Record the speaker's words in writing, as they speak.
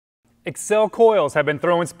Accel coils have been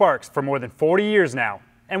throwing sparks for more than 40 years now,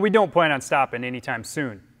 and we don't plan on stopping anytime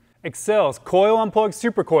soon. Accel's coil unplugged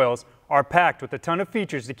supercoils are packed with a ton of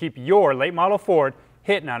features to keep your late model Ford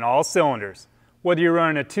hitting on all cylinders. Whether you're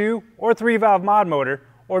running a 2 or 3 valve mod motor,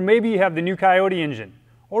 or maybe you have the new Coyote engine,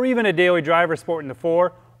 or even a daily driver sporting the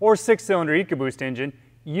 4 or 6 cylinder EcoBoost engine,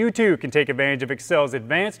 you too can take advantage of Accel's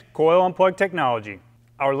advanced coil unplugged technology.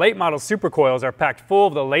 Our late model supercoils are packed full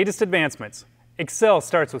of the latest advancements. Accel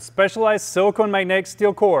starts with specialized silicone magnetic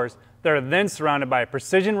steel cores that are then surrounded by a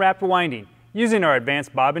precision wrapped winding using our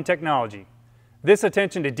advanced bobbin technology. This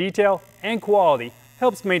attention to detail and quality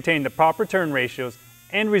helps maintain the proper turn ratios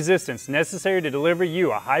and resistance necessary to deliver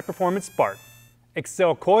you a high performance spark.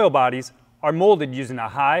 Accel coil bodies are molded using a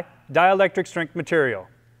high dielectric strength material.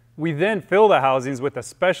 We then fill the housings with a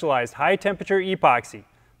specialized high temperature epoxy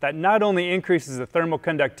that not only increases the thermal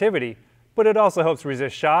conductivity, but it also helps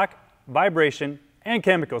resist shock, vibration, and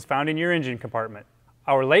chemicals found in your engine compartment.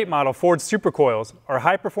 Our late model Ford supercoils are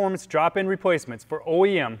high-performance drop-in replacements for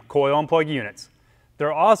OEM coil unplug units.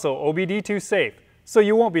 They're also OBD2 safe, so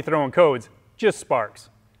you won't be throwing codes, just sparks.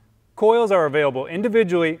 Coils are available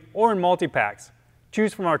individually or in multi-packs.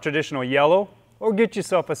 Choose from our traditional yellow, or get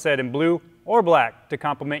yourself a set in blue or black to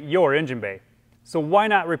complement your engine bay. So why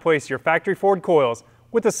not replace your factory Ford coils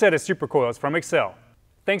with a set of supercoils from Accel?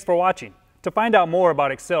 Thanks for watching. To find out more about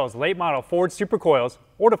Accel's late model Ford supercoils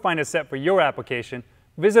or to find a set for your application,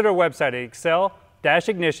 visit our website at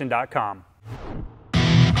accel-ignition.com.